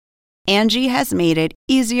Angie has made it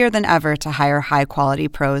easier than ever to hire high-quality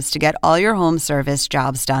pros to get all your home service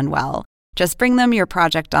jobs done well. Just bring them your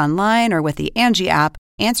project online or with the Angie app,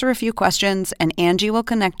 answer a few questions, and Angie will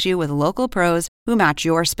connect you with local pros who match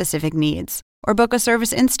your specific needs. Or book a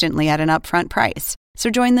service instantly at an upfront price. So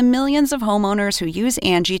join the millions of homeowners who use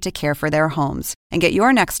Angie to care for their homes and get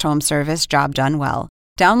your next home service job done well.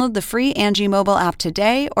 Download the free Angie mobile app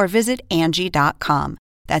today or visit Angie.com.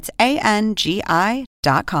 That's ANGI.com.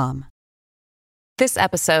 This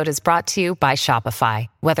episode is brought to you by Shopify.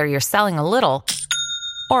 Whether you're selling a little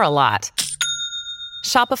or a lot,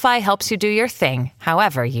 Shopify helps you do your thing,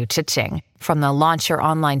 however you cha-ching. From the launch your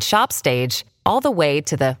online shop stage, all the way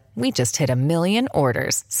to the we just hit 1 million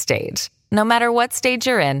orders stage. No matter what stage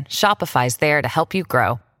you're in, Shopify's there to help you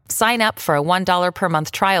grow. Sign up for a $1 per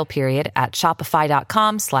month trial period at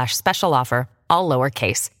shopify.com/special offer, all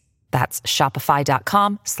lowercase. That's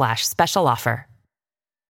shopify.com/special offer.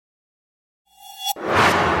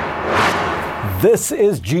 This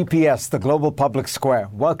is GPS, the Global Public Square.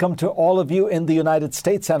 Welcome to all of you in the United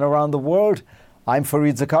States and around the world. I'm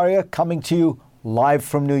Fareed Zakaria, coming to you live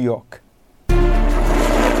from New York.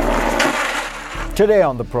 Today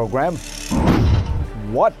on the program,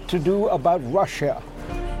 what to do about Russia.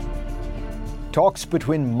 Talks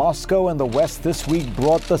between Moscow and the West this week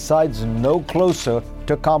brought the sides no closer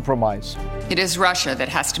to compromise. It is Russia that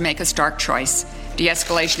has to make a stark choice: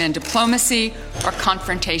 de-escalation and diplomacy, or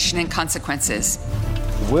confrontation and consequences.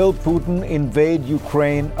 Will Putin invade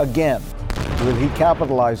Ukraine again? Will he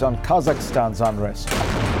capitalize on Kazakhstan's unrest?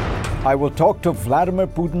 I will talk to Vladimir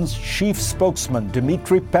Putin's chief spokesman,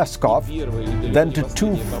 Dmitry Peskov, then to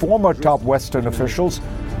two former top Western officials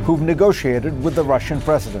who've negotiated with the Russian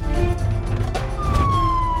president.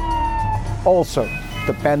 Also,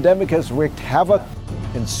 the pandemic has wreaked havoc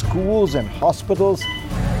in schools and hospitals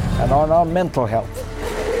and on our mental health.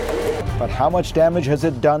 But how much damage has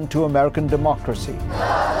it done to American democracy?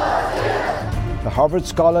 The Harvard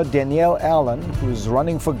scholar Danielle Allen, who's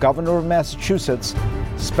running for governor of Massachusetts,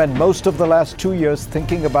 spent most of the last 2 years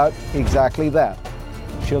thinking about exactly that.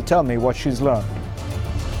 She'll tell me what she's learned.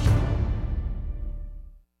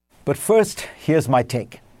 But first, here's my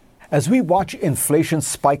take. As we watch inflation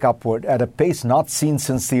spike upward at a pace not seen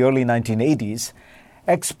since the early 1980s,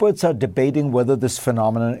 experts are debating whether this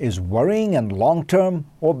phenomenon is worrying and long-term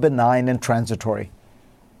or benign and transitory.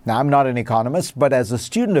 Now, I'm not an economist, but as a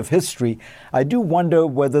student of history, I do wonder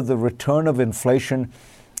whether the return of inflation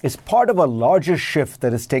is part of a larger shift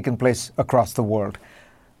that has taken place across the world.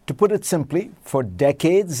 To put it simply, for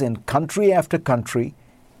decades in country after country,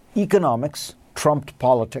 economics trumped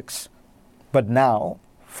politics. But now,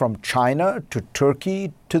 from China to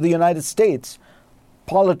Turkey to the United States,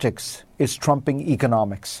 politics is trumping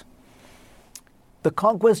economics. The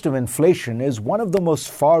conquest of inflation is one of the most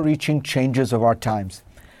far-reaching changes of our times.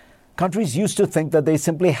 Countries used to think that they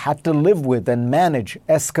simply had to live with and manage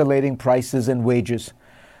escalating prices and wages.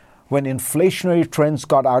 When inflationary trends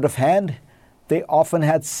got out of hand, they often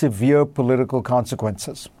had severe political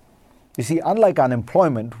consequences. You see, unlike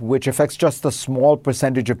unemployment, which affects just a small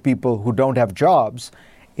percentage of people who don't have jobs,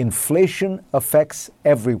 inflation affects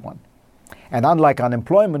everyone. And unlike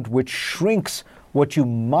unemployment, which shrinks what you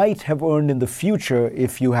might have earned in the future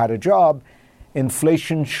if you had a job,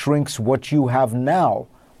 inflation shrinks what you have now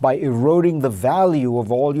by eroding the value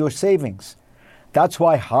of all your savings. That's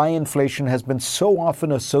why high inflation has been so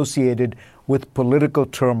often associated with political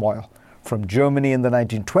turmoil, from Germany in the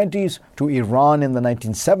 1920s to Iran in the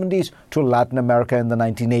 1970s to Latin America in the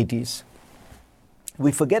 1980s.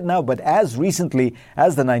 We forget now, but as recently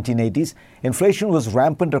as the 1980s, inflation was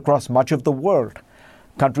rampant across much of the world.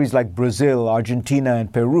 Countries like Brazil, Argentina,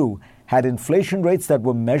 and Peru had inflation rates that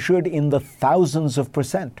were measured in the thousands of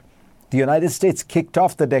percent. The United States kicked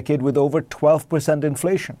off the decade with over 12%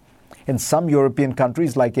 inflation. In some European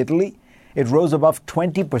countries like Italy, it rose above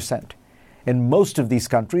 20%. In most of these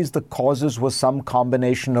countries, the causes were some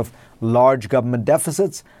combination of large government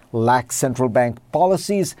deficits, lax central bank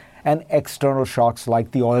policies, and external shocks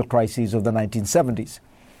like the oil crises of the 1970s.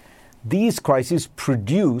 These crises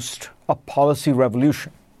produced a policy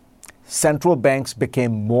revolution. Central banks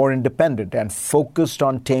became more independent and focused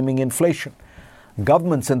on taming inflation.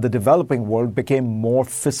 Governments in the developing world became more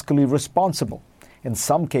fiscally responsible. In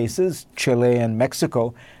some cases, Chile and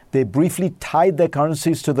Mexico, they briefly tied their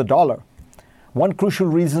currencies to the dollar. One crucial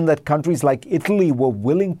reason that countries like Italy were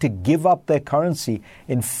willing to give up their currency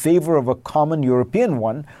in favor of a common European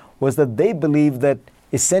one was that they believed that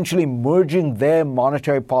essentially merging their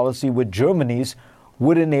monetary policy with Germany's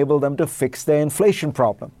would enable them to fix their inflation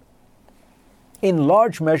problem. In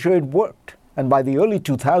large measure, it worked, and by the early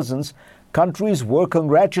 2000s, countries were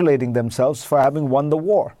congratulating themselves for having won the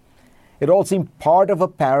war. It all seemed part of a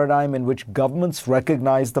paradigm in which governments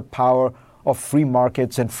recognized the power of free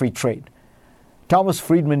markets and free trade. Thomas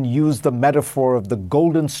Friedman used the metaphor of the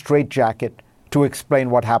golden straitjacket to explain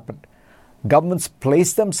what happened. Governments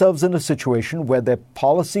placed themselves in a situation where their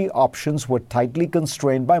policy options were tightly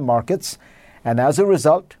constrained by markets, and as a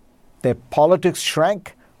result, their politics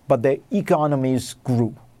shrank, but their economies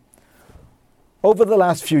grew. Over the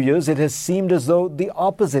last few years, it has seemed as though the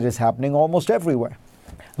opposite is happening almost everywhere.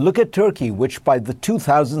 Look at Turkey, which by the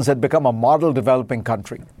 2000s had become a model developing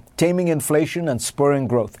country, taming inflation and spurring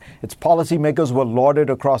growth. Its policymakers were lauded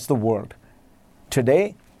across the world.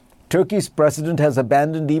 Today, Turkey's president has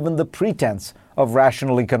abandoned even the pretense of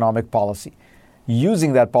rational economic policy,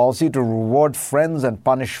 using that policy to reward friends and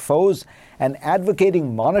punish foes, and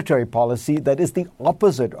advocating monetary policy that is the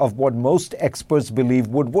opposite of what most experts believe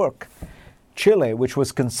would work. Chile, which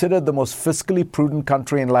was considered the most fiscally prudent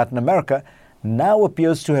country in Latin America, now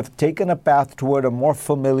appears to have taken a path toward a more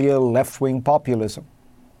familiar left-wing populism.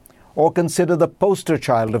 Or consider the poster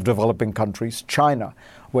child of developing countries, China,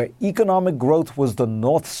 where economic growth was the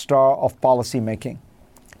North Star of policymaking.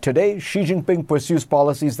 Today, Xi Jinping pursues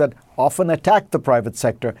policies that often attack the private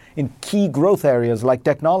sector in key growth areas like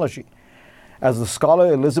technology. As the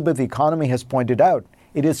scholar Elizabeth Economy has pointed out,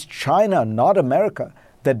 it is China, not America,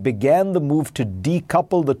 that began the move to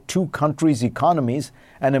decouple the two countries' economies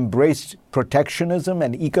and embraced protectionism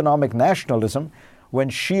and economic nationalism when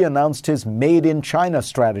Xi announced his Made in China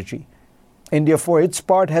strategy. India, for its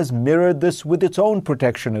part, has mirrored this with its own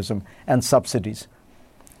protectionism and subsidies.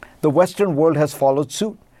 The Western world has followed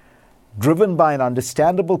suit. Driven by an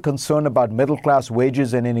understandable concern about middle-class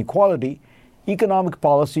wages and inequality, economic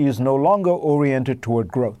policy is no longer oriented toward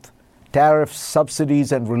growth. Tariffs,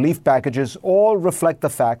 subsidies, and relief packages all reflect the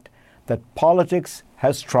fact that politics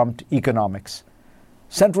has trumped economics.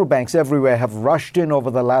 Central banks everywhere have rushed in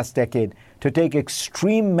over the last decade to take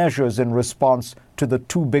extreme measures in response to the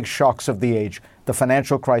two big shocks of the age, the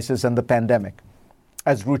financial crisis and the pandemic.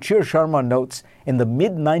 As Ruchir Sharma notes, in the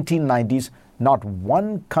mid-1990s, not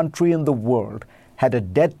one country in the world had a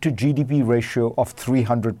debt-to-GDP ratio of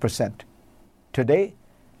 300%. Today,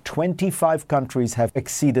 25 countries have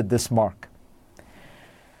exceeded this mark.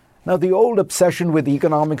 Now, the old obsession with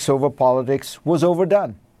economics over politics was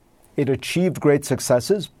overdone. It achieved great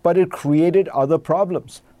successes, but it created other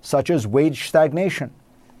problems, such as wage stagnation.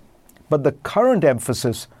 But the current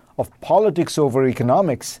emphasis of politics over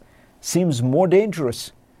economics seems more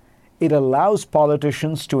dangerous. It allows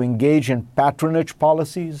politicians to engage in patronage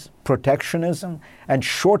policies, protectionism, and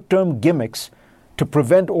short-term gimmicks to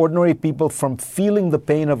prevent ordinary people from feeling the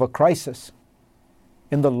pain of a crisis.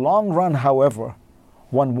 In the long run, however,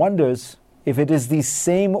 one wonders if it is these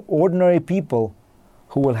same ordinary people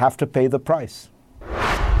who will have to pay the price.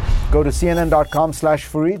 Go to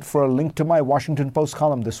cnn.com/Fareed for a link to my Washington Post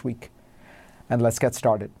column this week. And let's get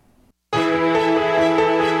started.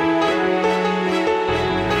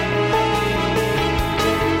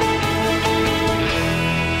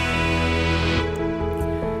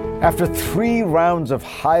 After 3 rounds of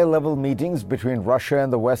high-level meetings between Russia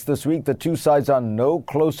and the West this week, the two sides are no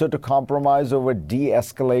closer to compromise over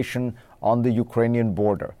de-escalation on the Ukrainian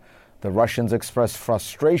border. The Russians expressed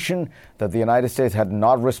frustration that the United States had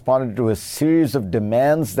not responded to a series of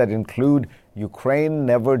demands that include Ukraine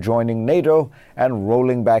never joining NATO and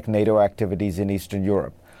rolling back NATO activities in Eastern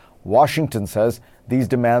Europe. Washington says these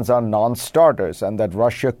demands are non-starters and that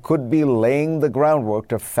Russia could be laying the groundwork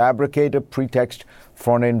to fabricate a pretext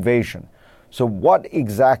for an invasion. So what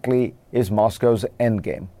exactly is Moscow's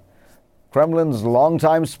endgame? Kremlin's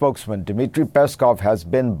longtime spokesman, Dmitry Peskov, has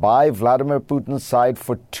been by Vladimir Putin's side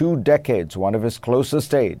for 2 decades, one of his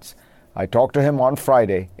closest aides. I talked to him on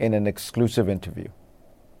Friday in an exclusive interview.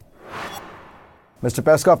 Mr.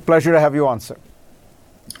 Peskov, pleasure to have you on, sir.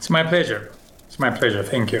 It's my pleasure. It's my pleasure.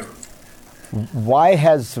 Thank you. Why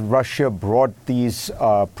has Russia brought these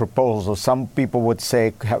proposals? Some people would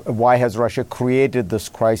say, why has Russia created this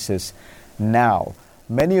crisis now?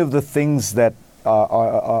 Many of the things that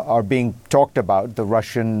are being talked about, the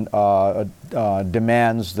Russian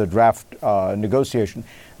demands, the draft negotiation,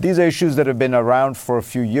 these are issues that have been around for a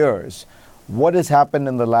few years. What has happened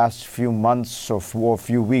in the last few months or for a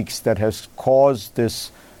few weeks that has caused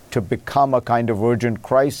this to become a kind of urgent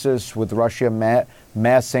crisis, with Russia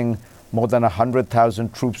massing more than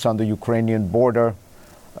 100,000 troops on the Ukrainian border?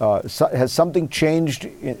 Has something changed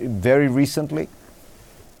very recently?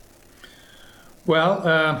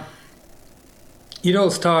 Well, it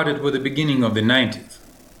all started with the beginning of the 90s,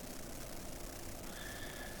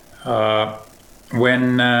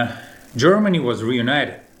 when Germany was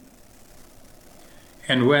reunited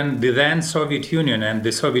And when the then Soviet Union and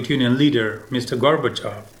the Soviet Union leader, Mr.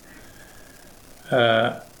 Gorbachev,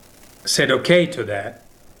 said okay to that,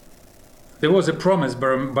 there was a promise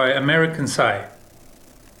by American side,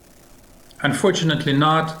 unfortunately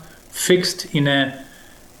not fixed in a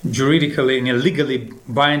legally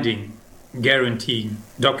binding guarantee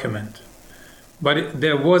document. But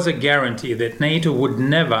there was a guarantee that NATO would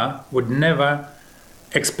never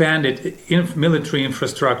expand its military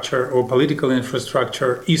infrastructure or political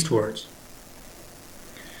infrastructure eastwards.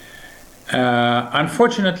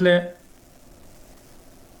 Unfortunately,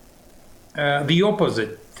 the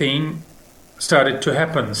opposite thing started to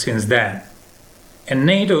happen since then. And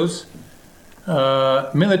NATO's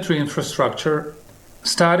military infrastructure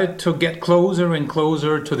started to get closer and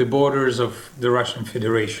closer to the borders of the Russian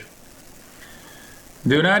Federation.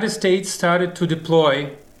 The United States started to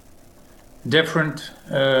deploy different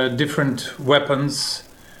weapons,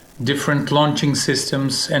 different launching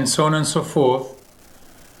systems, and so on and so forth,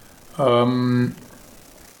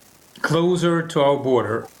 closer to our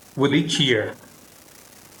border with each year.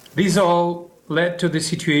 These all led to the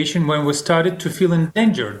situation when we started to feel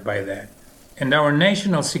endangered by that, and our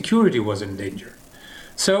national security was endangered.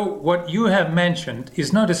 So what you have mentioned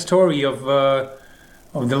is not a story of the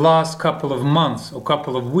last couple of months or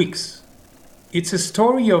couple of weeks. It's a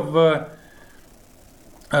story of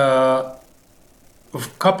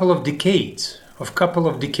couple of decades,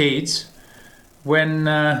 when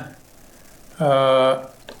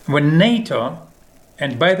NATO,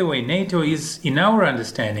 and by the way, NATO is, in our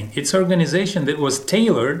understanding, it's an organization that was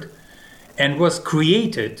tailored and was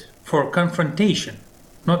created for confrontation,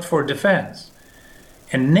 not for defense.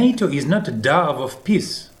 And NATO is not a dove of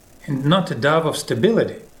peace, and not a dove of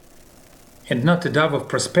stability, and not a dove of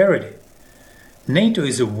prosperity. NATO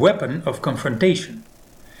is a weapon of confrontation.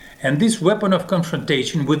 And this weapon of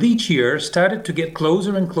confrontation with each year started to get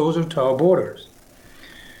closer and closer to our borders.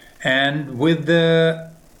 And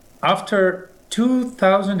after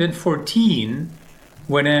 2014,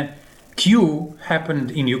 when a coup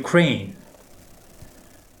happened in Ukraine,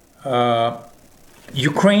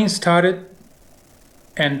 Ukraine started,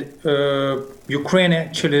 and Ukraine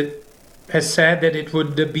actually has said that it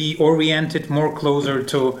would be oriented more closer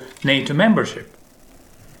to NATO membership.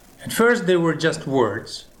 At first there were just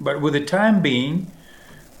words, but with the time being,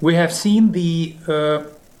 we have seen the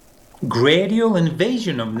gradual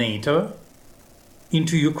invasion of NATO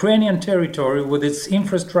into Ukrainian territory with its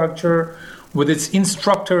infrastructure, with its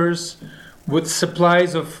instructors, with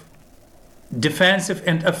supplies of defensive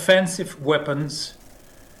and offensive weapons,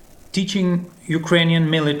 teaching Ukrainian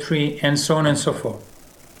military, and so on and so forth.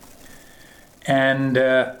 And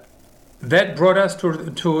that brought us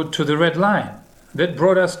to the red line. That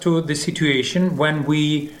brought us to the situation when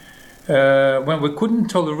we couldn't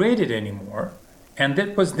tolerate it anymore. And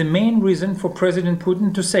that was the main reason for President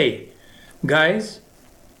Putin to say, guys,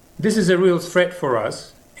 this is a real threat for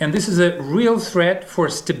us, and this is a real threat for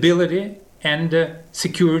stability and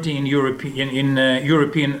security in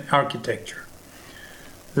European architecture.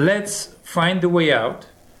 Let's find the way out.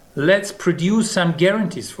 Let's produce some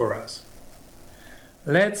guarantees for us.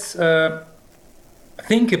 Let's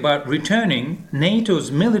think about returning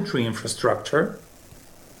NATO's military infrastructure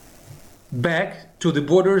back to the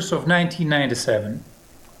borders of 1997.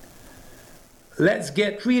 Let's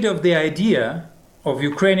get rid of the idea of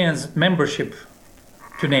Ukrainians' membership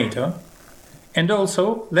to NATO, and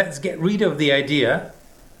also let's get rid of the idea,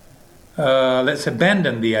 let's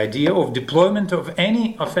abandon the idea of deployment of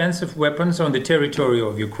any offensive weapons on the territory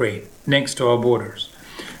of Ukraine next to our borders.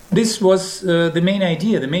 This was the main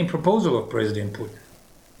idea, the main proposal of President Putin.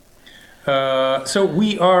 So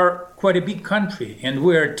we are quite a big country, and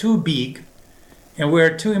we are too big, and we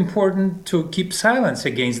are too important to keep silence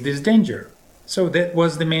against this danger. So that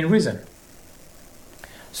was the main reason.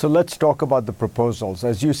 So let's talk about the proposals.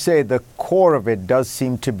 As you say, the core of it does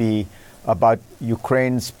seem to be about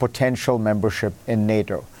Ukraine's potential membership in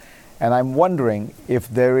NATO. And I'm wondering if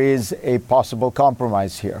there is a possible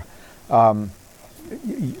compromise here.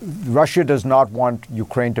 Russia does not want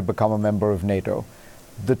Ukraine to become a member of NATO.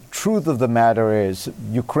 The truth of the matter is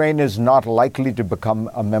Ukraine is not likely to become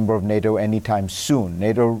a member of NATO anytime soon.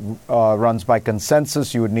 NATO runs by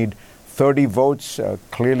consensus. You would need 30 votes.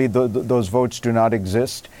 Clearly, those votes do not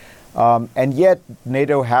exist. And yet,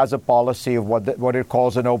 NATO has a policy of what it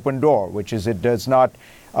calls an open door, which is it does not,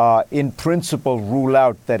 in principle, rule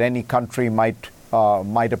out that any country might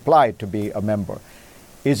apply to be a member.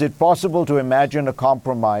 Is it possible to imagine a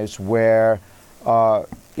compromise where,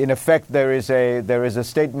 in effect, there is a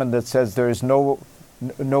statement that says there is no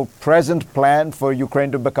present plan for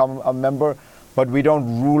Ukraine to become a member, but we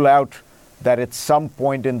don't rule out that at some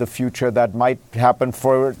point in the future that might happen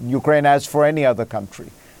for Ukraine as for any other country?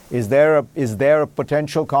 Is there a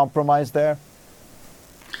potential compromise there?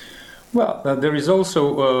 Well, there is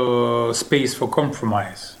also space for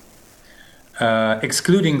compromise,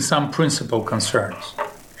 excluding some principal concerns.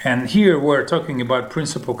 And here we're talking about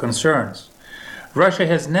principal concerns. Russia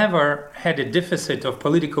has never had a deficit of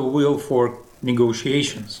political will for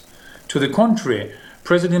negotiations. To the contrary,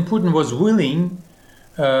 President Putin was willing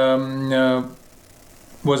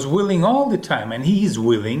all the time, and he is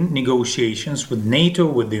willing negotiations with NATO,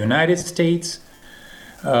 with the United States,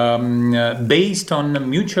 based on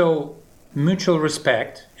mutual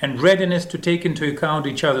respect and readiness to take into account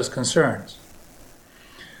each other's concerns.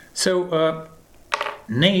 So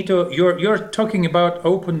NATO, you're talking about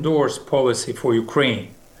open doors policy for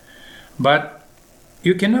Ukraine, but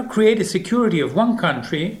you cannot create a security of one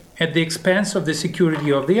country at the expense of the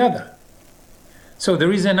security of the other. So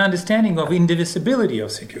there is an understanding of indivisibility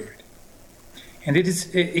of security. And it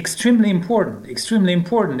is extremely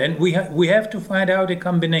important, and we have to find out a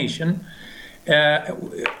combination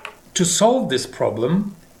to solve this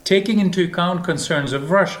problem, taking into account concerns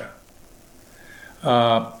of Russia.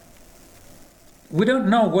 We don't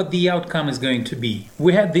know what the outcome is going to be.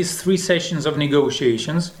 We had these 3 sessions of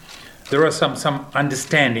negotiations. There are some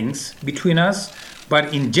understandings between us,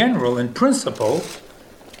 but in general, in principle,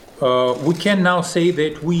 we can now say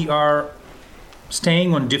that we are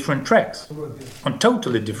staying on different tracks, on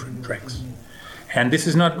totally different tracks. And this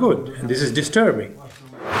is not good, and this is disturbing.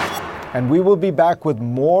 And we will be back with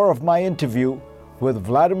more of my interview with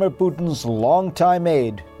Vladimir Putin's longtime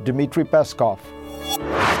aide, Dmitry Peskov.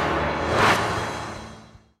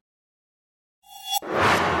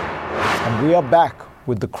 And we are back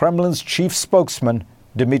with the Kremlin's chief spokesman,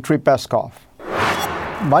 Dmitry Peskov.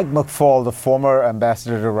 Mike McFaul, the former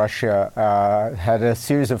ambassador to Russia, had a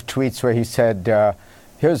series of tweets where he said,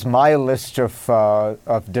 here's my list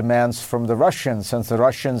of demands from the Russians, since the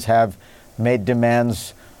Russians have made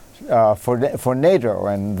demands for NATO.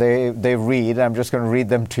 And they read, I'm just going to read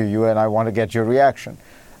them to you, and I want to get your reaction.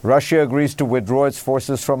 Russia agrees to withdraw its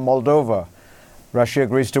forces from Moldova. Russia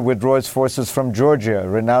agrees to withdraw its forces from Georgia,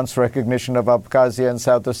 renounce recognition of Abkhazia and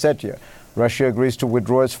South Ossetia. Russia agrees to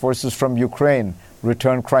withdraw its forces from Ukraine,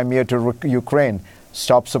 return Crimea to Ukraine,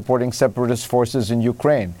 stop supporting separatist forces in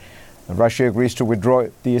Ukraine. Russia agrees to withdraw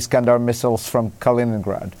the Iskander missiles from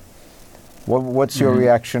Kaliningrad. What's your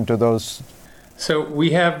reaction to those? So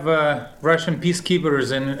we have Russian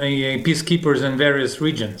peacekeepers in various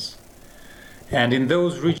regions. And in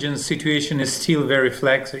those regions, situation is still very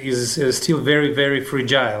still very, very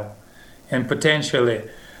fragile. And potentially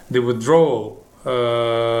the withdrawal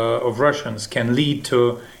of Russians can lead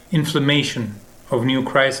to inflammation of new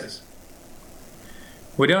crisis.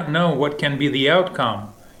 We don't know what can be the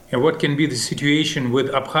outcome and what can be the situation with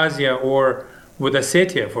Abkhazia or with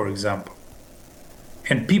Ossetia, for example.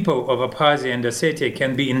 And people of Abkhazia and Ossetia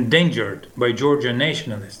can be endangered by Georgian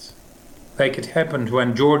nationalists, like it happened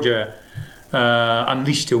when Georgia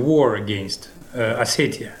unleashed a war against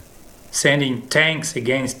Ossetia, sending tanks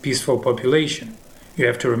against peaceful population. You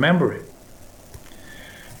have to remember it.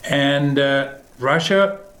 And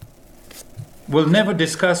Russia will never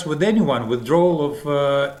discuss with anyone withdrawal of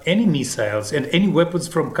any missiles and any weapons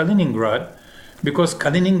from Kaliningrad, because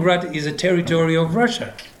Kaliningrad is a territory of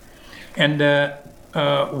Russia. And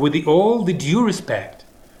with all the due respect,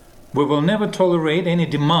 we will never tolerate any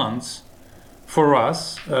demands for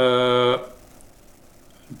us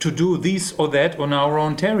to do this or that on our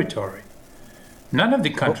own territory. None of the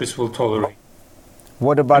countries will tolerate.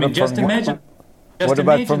 What about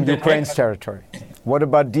from Ukraine's territory? What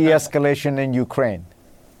about de-escalation in Ukraine?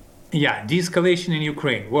 Yeah, de-escalation in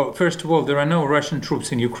Ukraine. Well, first of all, there are no Russian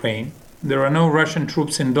troops in Ukraine. There are no Russian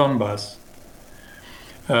troops in Donbas.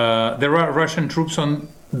 There are Russian troops on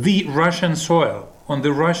the Russian soil, on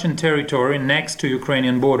the Russian territory next to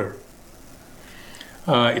Ukrainian border.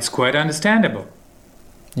 It's quite understandable.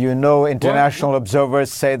 You know, international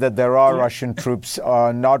observers say that there are Russian troops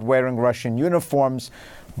not wearing Russian uniforms,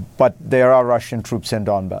 but there are Russian troops in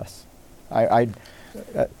Donbass.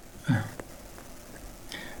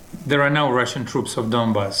 There are no Russian troops of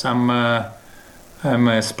Donbass. I'm a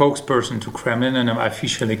spokesperson to Kremlin, and I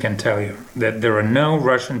officially can tell you that there are no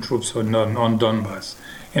Russian troops on Donbass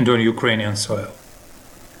and on Ukrainian soil.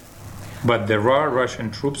 But there are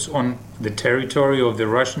Russian troops on the territory of the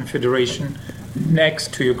Russian Federation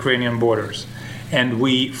next to Ukrainian borders. And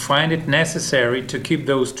we find it necessary to keep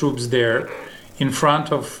those troops there in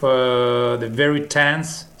front of the very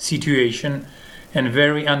tense situation and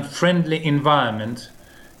very unfriendly environment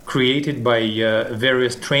created by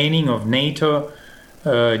various training of NATO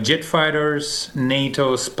jet fighters,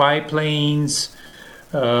 NATO spy planes,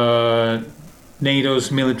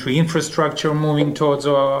 NATO's military infrastructure moving towards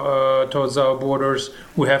our borders.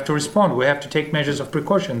 We have to respond. We have to take measures of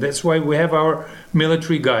precaution. That's why we have our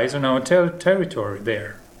military guys on our territory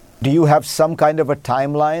there. Do you have some kind of a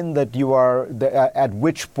timeline that you are, at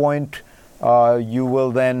which point you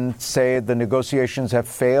will then say the negotiations have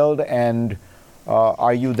failed, and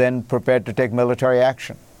are you then prepared to take military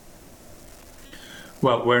action?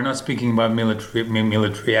 Well, we're not speaking about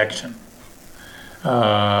military action.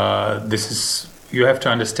 You have to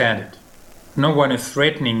understand it. No one is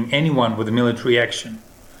threatening anyone with military action.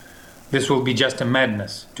 This will be just a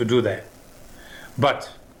madness to do that.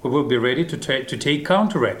 But we will be ready to take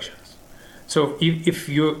counteractions. So if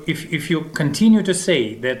you continue to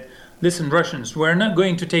say that, listen, Russians, we're not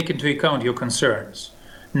going to take into account your concerns.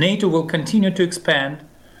 NATO will continue to expand.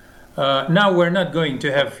 Now we're not going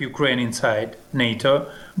to have Ukraine inside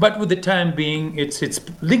NATO, but with the time being, it's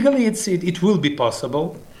legally it will be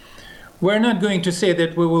possible. We're not going to say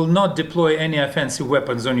that we will not deploy any offensive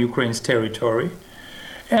weapons on Ukraine's territory,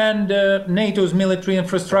 and NATO's military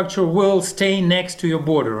infrastructure will stay next to your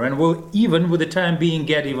border and will, even with the time being,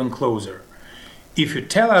 get even closer. If you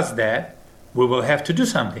tell us that, we will have to do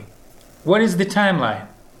something. What is the timeline?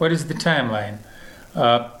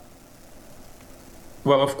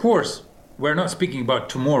 Well, of course, we're not speaking about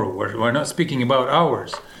tomorrow. We're not speaking about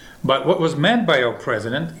hours. But what was meant by our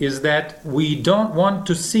president is that we don't want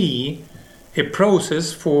to see a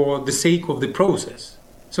process for the sake of the process.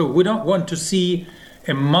 So we don't want to see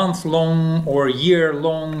a month-long or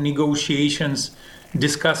year-long negotiations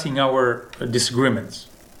discussing our disagreements.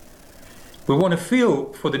 We want to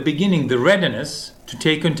feel, for the beginning, the readiness to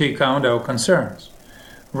take into account our concerns.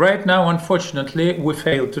 Right now, unfortunately, we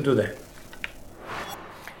failed to do that.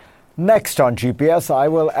 Next on GPS, I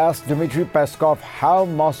will ask Dmitry Peskov how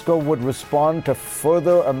Moscow would respond to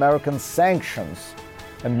further American sanctions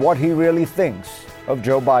and what he really thinks of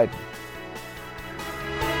Joe Biden.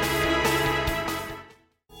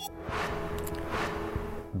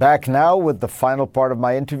 Back now with the final part of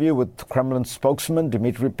my interview with Kremlin spokesman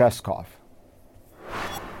Dmitry Peskov.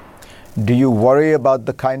 Do you worry about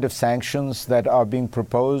the kind of sanctions that are being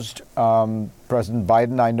proposed? President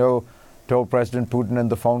Biden, I know, told President Putin in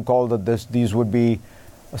the phone call that these would be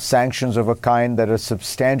sanctions of a kind that are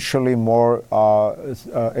substantially more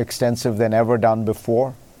extensive than ever done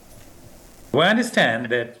before? We understand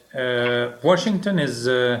that Washington is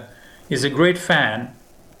a great fan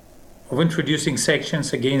of introducing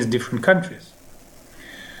sanctions against different countries.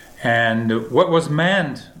 And what was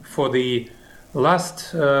meant for the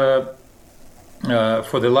last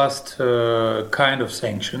kind of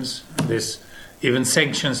sanctions,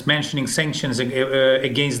 mentioning sanctions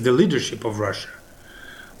against the leadership of Russia.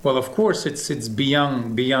 Well, of course, it's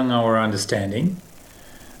beyond our understanding.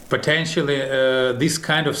 Potentially, this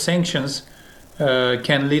kind of sanctions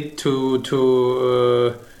can lead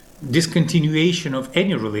to discontinuation of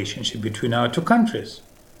any relationship between our two countries,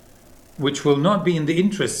 which will not be in the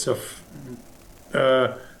interests of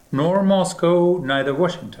nor Moscow, neither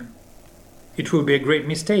Washington. It will be a great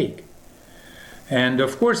mistake. And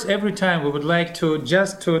of course, every time we would like to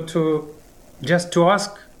just to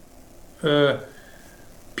ask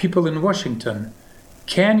people in Washington,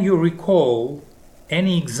 can you recall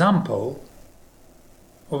any example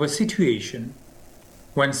of a situation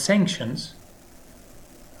when sanctions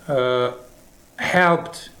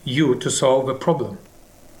helped you to solve a problem,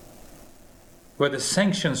 where the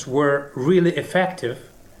sanctions were really effective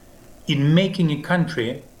in making a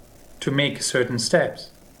country to make certain steps?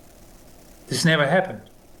 This never happened.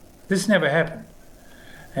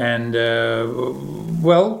 And,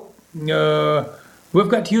 we've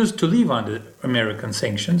got used to live under American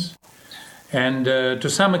sanctions. And to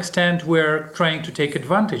some extent, we're trying to take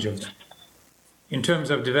advantage of them in terms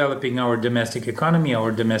of developing our domestic economy,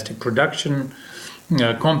 our domestic production,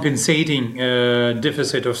 compensating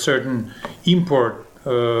deficit of certain import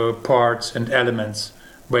parts and elements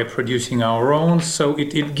by producing our own. So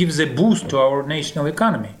it gives a boost to our national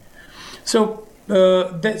economy. So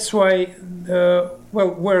that's why,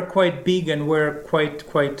 we're quite big and we're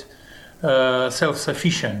quite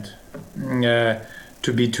self-sufficient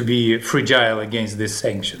to be fragile against these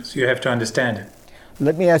sanctions. You have to understand it.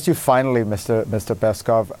 Let me ask you finally, Mr.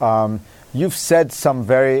 Peskov. You've said some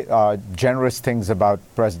very generous things about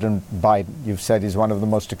President Biden. You've said he's one of the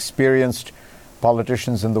most experienced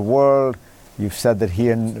politicians in the world. You've said that he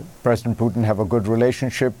and President Putin have a good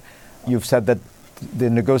relationship. You've said that the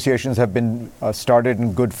negotiations have been started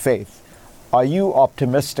in good faith. Are you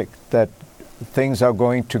optimistic that things are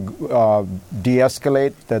going to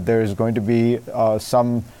de-escalate, that there is going to be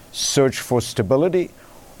some search for stability?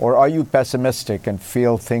 Or are you pessimistic and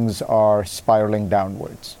feel things are spiraling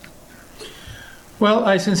downwards? Well,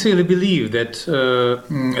 I sincerely believe that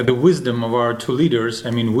the wisdom of our two leaders,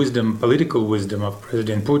 political wisdom of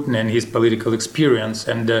President Putin and his political experience,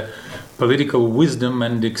 and the political wisdom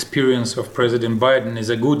and experience of President Biden is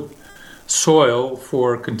a good soil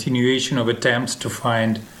for continuation of attempts to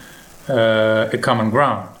find a common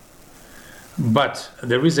ground. But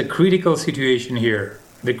there is a critical situation here.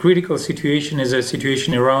 The critical situation is a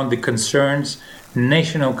situation around the concerns,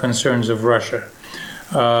 national concerns of Russia.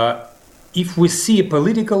 If we see a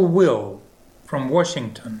political will from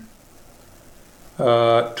Washington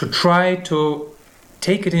to try to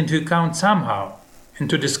take it into account somehow and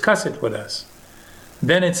to discuss it with us,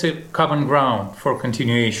 then it's a common ground for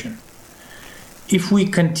continuation. If we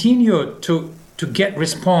continue to get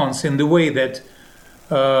response in the way that,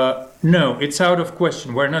 no, it's out of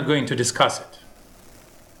question, we're not going to discuss it,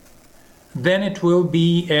 then it will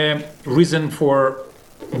be a reason for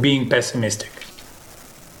being pessimistic.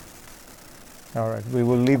 All right, we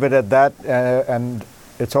will leave it at that. And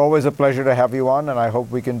it's always a pleasure to have you on, and I hope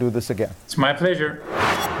we can do this again. It's my pleasure.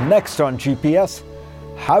 Next on GPS,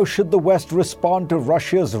 how should the West respond to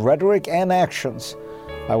Russia's rhetoric and actions?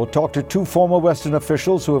 I will talk to two former Western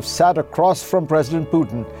officials who have sat across from President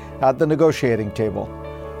Putin at the negotiating table.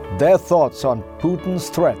 Their thoughts on Putin's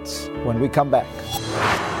threats when we come back.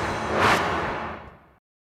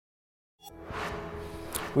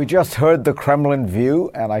 We just heard the Kremlin view,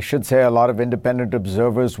 and I should say a lot of independent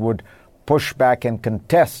observers would push back and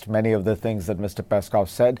contest many of the things that Mr. Peskov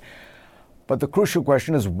said. But the crucial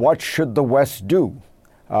question is, what should the West do?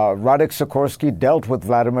 Radek Sikorski dealt with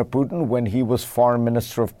Vladimir Putin when he was Foreign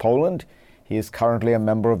Minister of Poland. He is currently a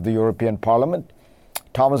member of the European Parliament.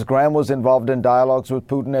 Thomas Graham was involved in dialogues with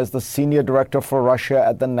Putin as the Senior Director for Russia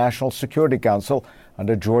at the National Security Council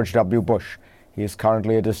under George W. Bush. He is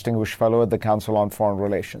currently a distinguished fellow at the Council on Foreign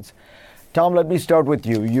Relations. Tom, let me start with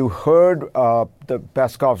you. You heard the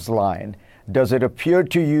Peskov's line. Does it appear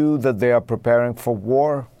to you that they are preparing for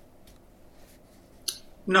war?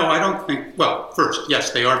 No, I don't think. Well, first,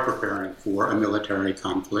 yes, they are preparing for a military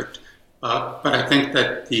conflict. But I think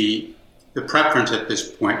that the preference at this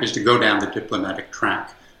point is to go down the diplomatic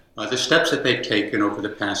track. The steps that they've taken over the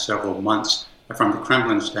past several months, from the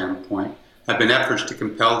Kremlin standpoint, have been efforts to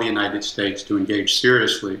compel the United States to engage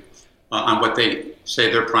seriously on what they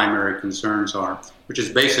say their primary concerns are, which is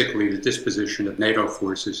basically the disposition of NATO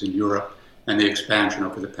forces in Europe and the expansion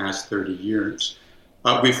over the past 30 years.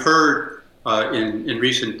 We've heard in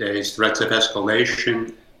recent days threats of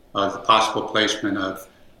escalation, the possible placement of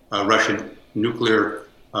Russian nuclear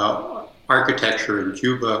architecture in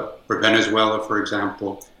Cuba or Venezuela, for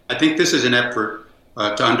example. I think this is an effort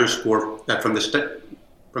to underscore that from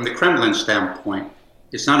the Kremlin standpoint,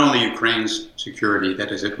 it's not only Ukraine's security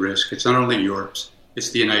that is at risk, it's not only Europe's, it's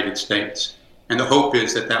the United States. And the hope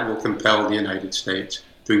is that that will compel the United States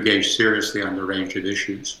to engage seriously on the range of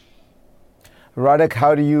issues. Radek,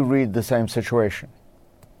 how do you read the same situation?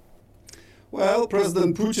 Well,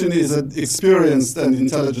 President Putin is an experienced and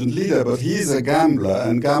intelligent leader, but he is a gambler,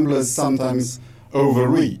 and gamblers sometimes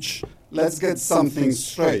overreach. Let's get something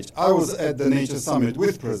straight. I was at the NATO summit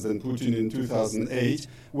with President Putin in 2008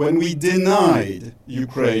 when we denied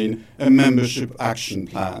Ukraine a membership action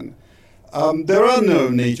plan. There are no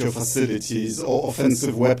NATO facilities or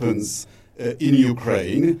offensive weapons in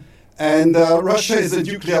Ukraine, and Russia is a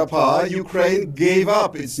nuclear power. Ukraine gave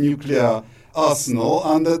up its nuclear arsenal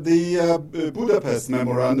under the Budapest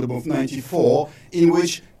Memorandum of '94, in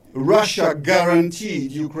which Russia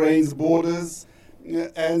guaranteed Ukraine's borders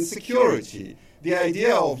and security. The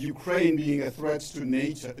idea of Ukraine being a threat to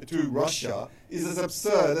NATO, to Russia, is as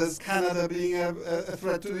absurd as Canada being a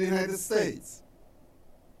threat to the United States.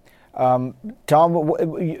 Tom,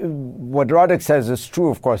 what Radek says is true,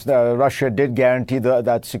 of course. Russia did guarantee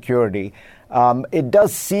that security. It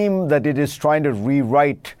does seem that it is trying to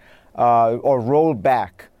rewrite or roll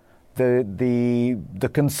back the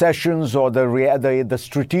concessions or the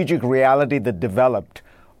strategic reality that developed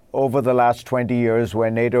over the last 20 years,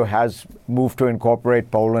 where NATO has moved to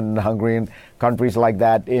incorporate Poland and Hungary and countries like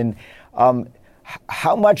that in.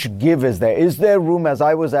 How much give is there? Is there room, as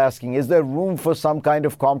I was asking, is there room for some kind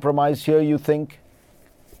of compromise here, you think?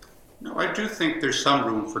 No, I do think there's some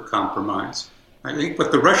room for compromise. I think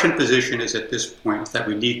what the Russian position is at this point is that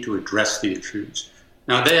we need to address the issues.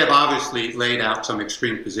 Now, they have obviously laid out some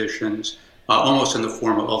extreme positions, almost in the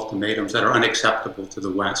form of ultimatums that are unacceptable to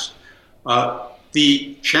the West.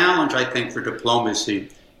 The challenge, I think, for diplomacy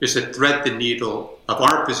is to thread the needle of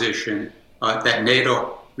our position that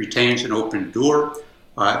NATO retains an open door,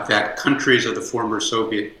 that countries of the former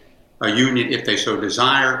Soviet Union, if they so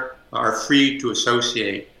desire, are free to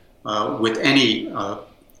associate with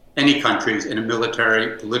any countries in a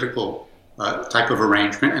military, political type of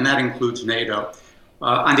arrangement, and that includes NATO.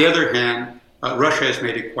 On the other hand, Russia has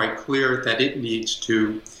made it quite clear that it needs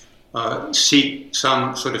to seek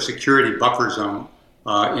some sort of security buffer zone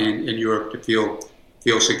in Europe to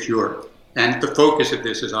feel secure. And the focus of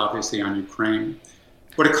this is obviously on Ukraine.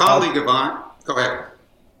 What a colleague of mine, go ahead.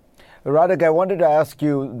 Radek, I wanted to ask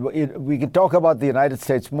you, we could talk about the United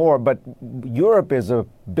States more, but Europe is a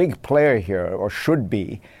big player here, or should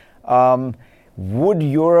be. Would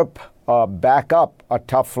Europe back up a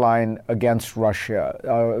tough line against Russia?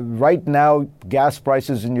 Right now, gas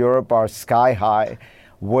prices in Europe are sky high.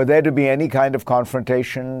 Were there to be any kind of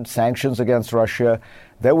confrontation, sanctions against Russia,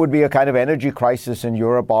 there would be a kind of energy crisis in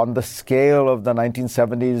Europe on the scale of the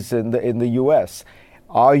 1970s in the U.S.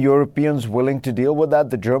 Are Europeans willing to deal with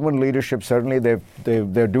that? The German leadership, certainly,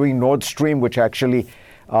 they're doing Nord Stream, which actually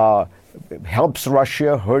helps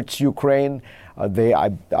Russia, hurts Ukraine.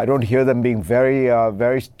 I don't hear them being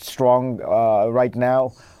very strong right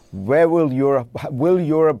now. Where will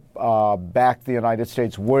Europe back the United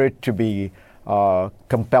States were it to be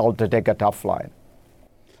compelled to take a tough line?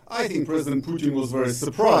 I think President Putin was very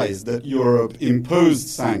surprised that Europe imposed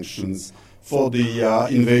sanctions for the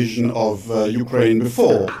invasion of Ukraine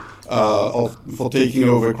before, for taking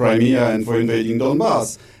over Crimea and for invading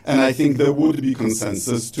Donbass. And I think there would be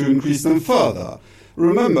consensus to increase them further.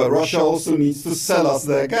 Remember, Russia also needs to sell us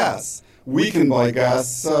their gas. We can buy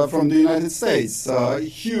gas from the United States.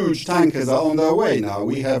 Huge tankers are on their way now.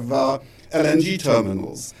 We have LNG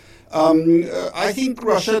terminals. I think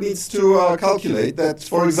Russia needs to calculate that,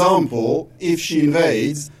 for example, if she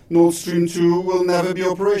invades, Nord Stream 2 will never be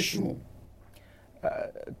operational.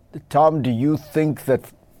 Tom, do you think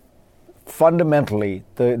that fundamentally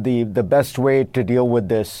the best way to deal with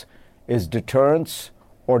this is deterrence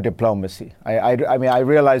or diplomacy? I mean, I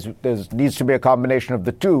realize there needs to be a combination of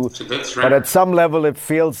the two, So that's right. but at some level it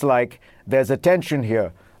feels like there's a tension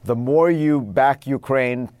here. The more you back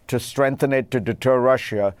Ukraine to strengthen it, to deter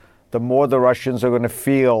Russia, the more the Russians are going to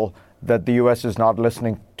feel that the U.S. is not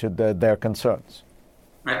listening to their concerns.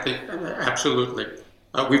 I think absolutely.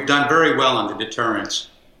 We've done very well on the deterrence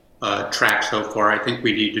track so far. I think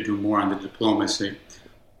we need to do more on the diplomacy.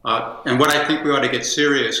 And what I think we ought to get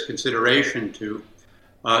serious consideration to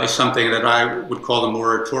is something that I would call a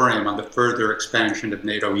moratorium on the further expansion of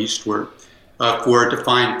NATO eastward for a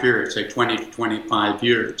defined period, say 20 to 25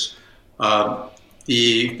 years.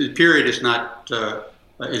 The period is not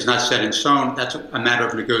set in stone. That's a matter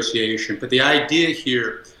of negotiation. But the idea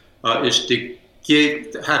here is to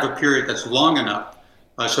have a period that's long enough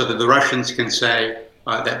so that the Russians can say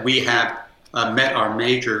that we have met our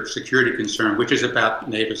major security concern, which is about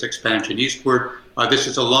NATO's expansion eastward. This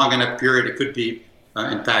is a long enough period. It could be,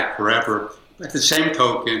 in fact, forever. At the same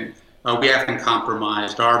token, we haven't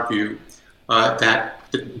compromised our view that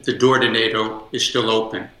the door to NATO is still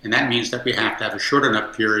open. And that means that we have to have a short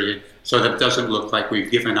enough period so that it doesn't look like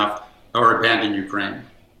we've given up or abandoned Ukraine.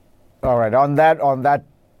 All right. On that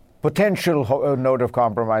potential note of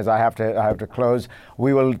compromise, I have to close.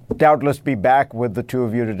 We will doubtless be back with the two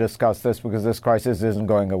of you to discuss this because this crisis isn't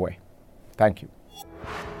going away. Thank you.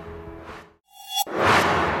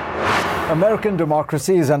 American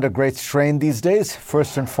democracy is under great strain these days,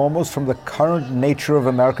 first and foremost from the current nature of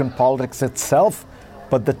American politics itself.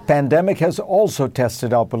 But the pandemic has also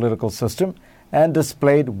tested our political system and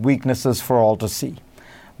displayed weaknesses for all to see.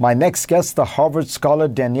 My next guest, the Harvard scholar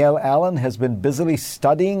Danielle Allen, has been busily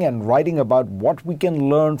studying and writing about what we can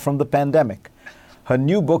learn from the pandemic. Her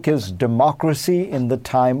new book is Democracy in the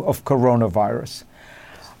Time of Coronavirus.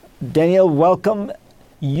 Danielle, welcome.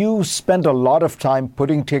 You spent a lot of time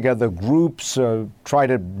putting together groups, try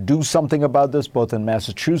to do something about this, both in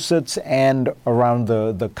Massachusetts and around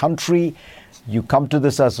the country. You come to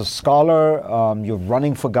this as a scholar. You're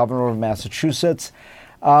running for governor of Massachusetts.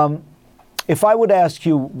 If I would ask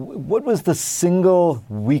you, what was the single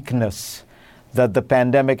weakness that the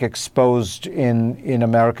pandemic exposed in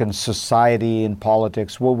American society, in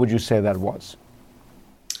politics? What would you say that was?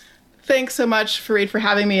 Thanks so much, Fareed, for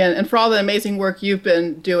having me and for all the amazing work you've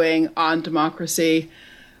been doing on democracy.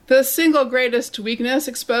 The single greatest weakness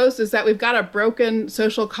exposed is that we've got a broken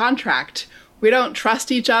social contract. We don't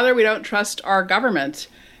trust each other. We don't trust our government.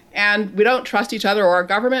 And we don't trust each other or our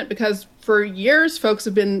government because for years, folks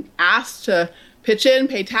have been asked to pitch in,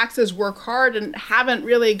 pay taxes, work hard, and haven't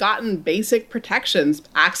really gotten basic protections,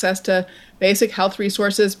 access to basic health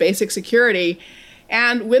resources, basic security.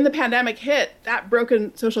 And when the pandemic hit, that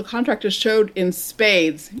broken social contract just showed in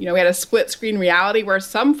spades. We had a split screen reality where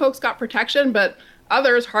some folks got protection, but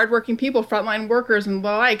others, hardworking people, frontline workers and the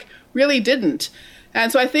like, really didn't. And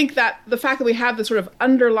so I think that the fact that we have this sort of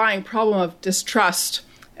underlying problem of distrust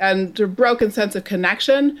and a broken sense of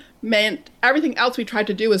connection meant everything else we tried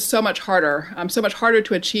to do was so much harder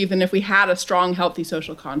to achieve than if we had a strong, healthy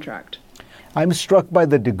social contract. I'm struck by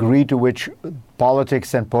the degree to which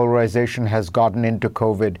politics and polarization has gotten into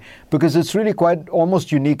COVID, because it's really quite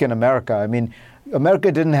almost unique in America. I mean,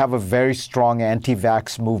 America didn't have a very strong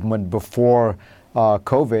anti-vax movement before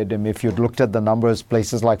COVID. I mean, if you'd looked at the numbers,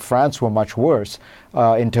 places like France were much worse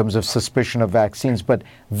in terms of suspicion of vaccines. But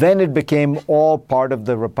then it became all part of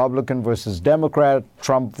the Republican versus Democrat,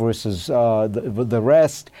 Trump versus the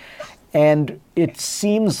rest. And it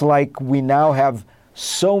seems like we now have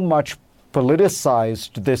so much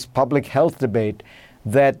politicized this public health debate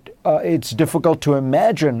that it's difficult to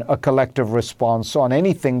imagine a collective response on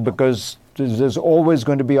anything because there's always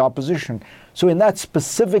going to be opposition. So in that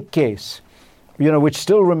specific case, which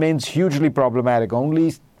still remains hugely problematic,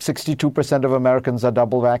 only 62% of Americans are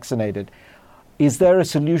double vaccinated. Is there a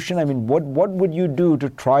solution? I mean, what would you do to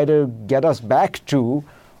try to get us back to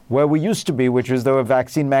where we used to be, which is there were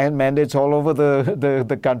vaccine mandates all over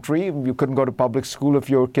the country. You couldn't go to public school if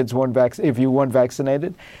your kids weren't if you weren't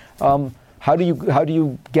vaccinated. How do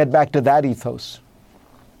you get back to that ethos?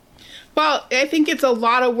 Well, I think it's a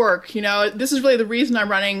lot of work. This is really the reason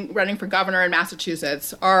I'm running for governor in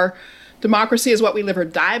Massachusetts. Our democracy is what we live or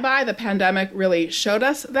die by. The pandemic really showed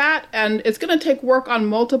us that, and it's going to take work on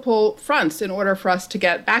multiple fronts in order for us to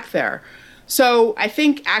get back there. So I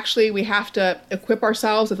think actually we have to equip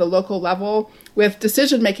ourselves at the local level with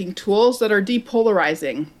decision-making tools that are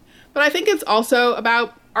depolarizing. But I think it's also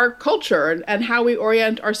about our culture and how we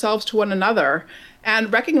orient ourselves to one another,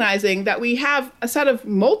 and recognizing that we have a set of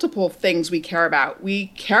multiple things we care about. We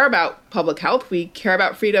care about public health. We care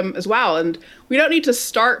about freedom as well. And we don't need to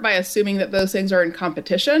start by assuming that those things are in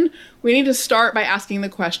competition. We need to start by asking the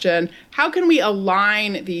question, how can we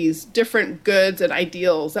align these different goods and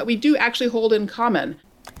ideals that we do actually hold in common?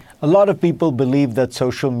 A lot of people believe that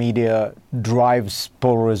social media drives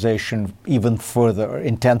polarization even further,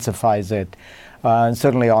 intensifies it. And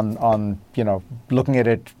certainly on looking at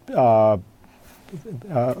it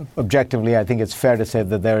objectively, I think it's fair to say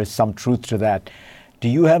that there is some truth to that. Do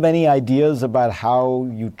you have any ideas about how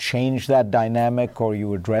you change that dynamic or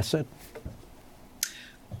you address it?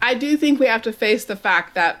 I do think we have to face the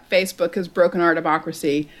fact that Facebook has broken our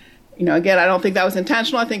democracy. Again, I don't think that was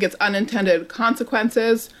intentional. I think it's unintended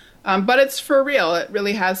consequences, but it's for real. It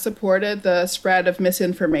really has supported the spread of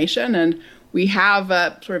misinformation, and we have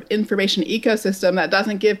a sort of information ecosystem that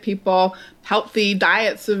doesn't give people healthy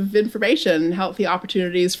diets of information, healthy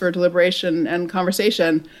opportunities for deliberation and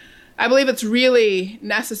conversation. I believe it's really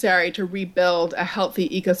necessary to rebuild a healthy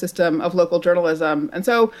ecosystem of local journalism. And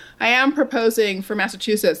so I am proposing for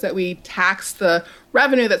Massachusetts that we tax the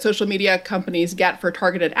revenue that social media companies get for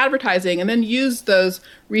targeted advertising and then use those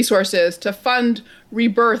resources to fund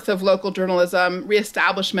rebirth of local journalism,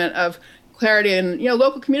 reestablishment of clarity in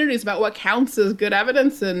local communities about what counts as good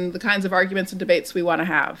evidence and the kinds of arguments and debates we want to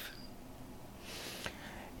have.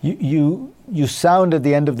 You sound at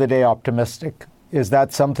the end of the day optimistic. Is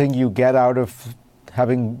that something you get out of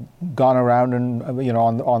having gone around and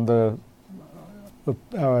on the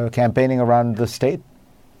campaigning around the state?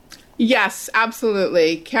 Yes,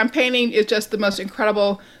 absolutely. Campaigning is just the most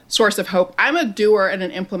incredible source of hope. I'm a doer and an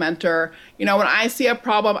implementer. When I see a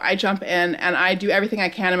problem, I jump in and I do everything I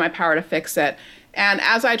can in my power to fix it. And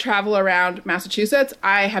as I travel around Massachusetts,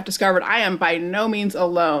 I have discovered I am by no means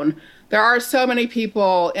alone. There are so many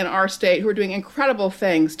people in our state who are doing incredible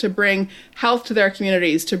things to bring health to their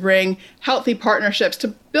communities, to bring healthy partnerships, to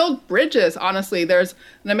build bridges. Honestly, there's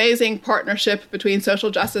an amazing partnership between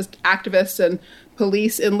social justice activists and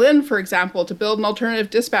police in Lynn, for example, to build an alternative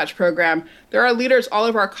dispatch program. There are leaders all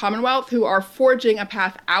over our Commonwealth who are forging a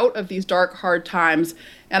path out of these dark, hard times.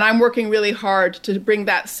 And I'm working really hard to bring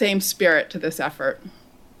that same spirit to this effort.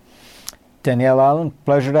 Danielle Allen,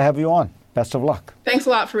 pleasure to have you on. Best of luck. Thanks a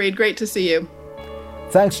lot, Fareed. Great to see you.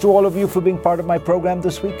 Thanks to all of you for being part of my program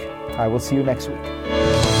this week. I will see you next week.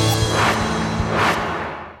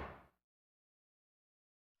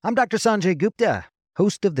 I'm Dr. Sanjay Gupta,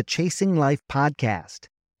 host of the Chasing Life podcast.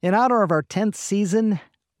 In honor of our 10th season,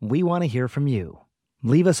 we want to hear from you.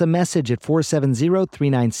 Leave us a message at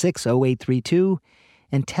 470-396-0832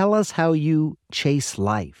 and tell us how you chase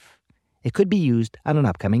life. It could be used on an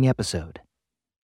upcoming episode.